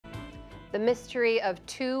The mystery of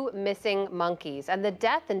two missing monkeys and the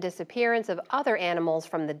death and disappearance of other animals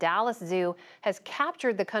from the Dallas Zoo has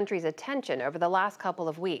captured the country's attention over the last couple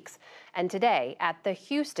of weeks. And today, at the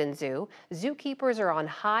Houston Zoo, zookeepers are on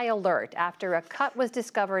high alert after a cut was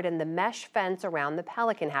discovered in the mesh fence around the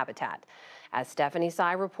pelican habitat. As Stephanie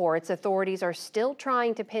Sy reports, authorities are still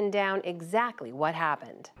trying to pin down exactly what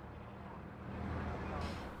happened.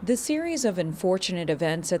 The series of unfortunate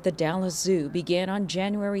events at the Dallas Zoo began on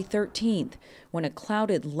January 13th, when a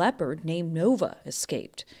clouded leopard named Nova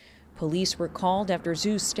escaped. Police were called after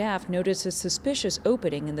zoo staff noticed a suspicious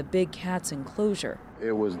opening in the big cat's enclosure.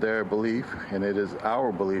 It was their belief, and it is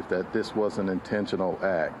our belief, that this was an intentional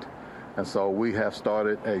act. And so we have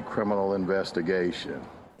started a criminal investigation.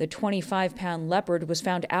 The 25-pound leopard was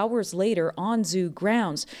found hours later on zoo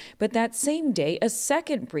grounds, but that same day a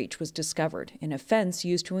second breach was discovered in a fence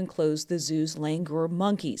used to enclose the zoo's langur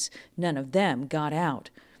monkeys. None of them got out.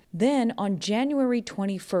 Then on January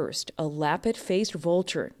 21st, a lappet-faced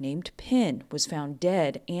vulture named Pin was found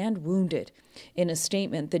dead and wounded. In a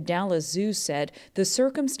statement, the Dallas Zoo said the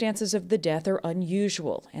circumstances of the death are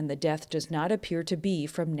unusual and the death does not appear to be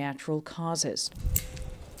from natural causes.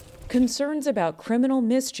 Concerns about criminal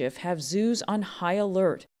mischief have zoos on high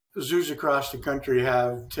alert. Zoos across the country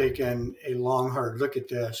have taken a long, hard look at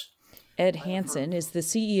this. Ed Hansen is the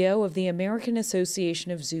CEO of the American Association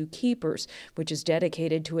of Zookeepers, which is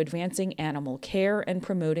dedicated to advancing animal care and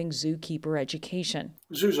promoting zookeeper education.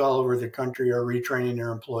 Zoos all over the country are retraining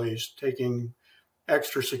their employees, taking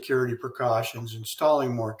extra security precautions,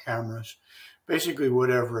 installing more cameras, basically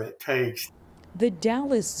whatever it takes. The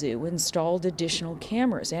Dallas Zoo installed additional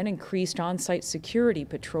cameras and increased on-site security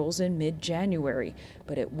patrols in mid-January,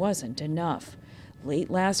 but it wasn't enough. Late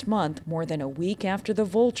last month, more than a week after the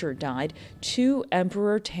vulture died, two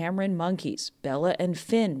emperor tamarin monkeys, Bella and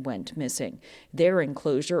Finn, went missing. Their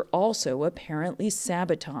enclosure also apparently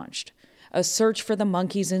sabotaged. A search for the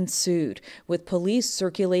monkeys ensued, with police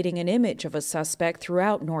circulating an image of a suspect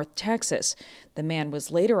throughout North Texas. The man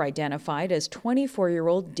was later identified as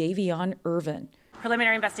 24-year-old Davion Irvin.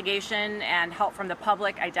 Preliminary investigation and help from the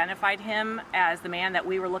public identified him as the man that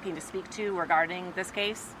we were looking to speak to regarding this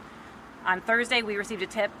case. On Thursday, we received a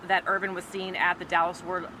tip that Irvin was seen at the Dallas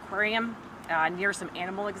World Aquarium near some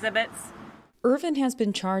animal exhibits. Irvin has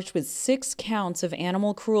been charged with 6 counts of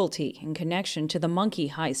animal cruelty in connection to the monkey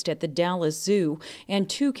heist at the Dallas Zoo and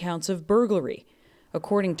 2 counts of burglary.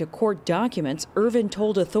 According to court documents, Irvin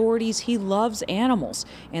told authorities he loves animals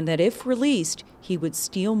and that if released, he would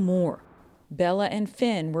steal more. Bella and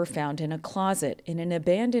Finn were found in a closet in an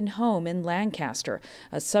abandoned home in Lancaster,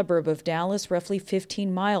 a suburb of Dallas roughly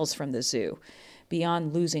 15 miles from the zoo.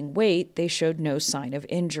 Beyond losing weight, they showed no sign of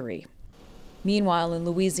injury. Meanwhile, in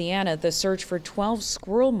Louisiana, the search for 12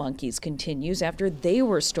 squirrel monkeys continues after they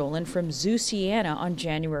were stolen from Zoosiana on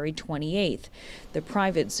January 28th. The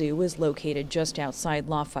private zoo is located just outside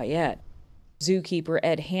Lafayette. Zookeeper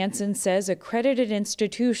Ed Hansen says accredited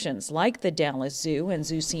institutions like the Dallas Zoo and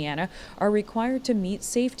Zoosiana are required to meet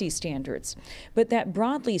safety standards, but that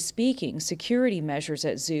broadly speaking, security measures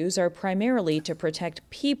at zoos are primarily to protect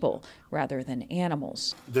people rather than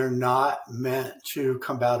animals. They're not meant to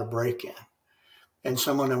combat a break-in and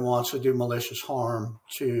someone that wants to do malicious harm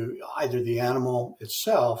to either the animal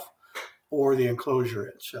itself or the enclosure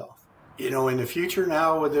itself. You know, in the future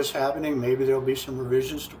now with this happening, maybe there'll be some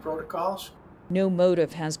revisions to protocols. No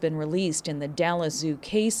motive has been released in the Dallas Zoo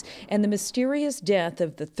case, and the mysterious death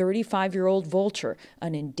of the 35-year-old vulture,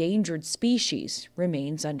 an endangered species,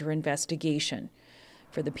 remains under investigation.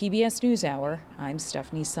 For the PBS NewsHour, I'm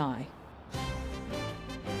Stephanie Sy.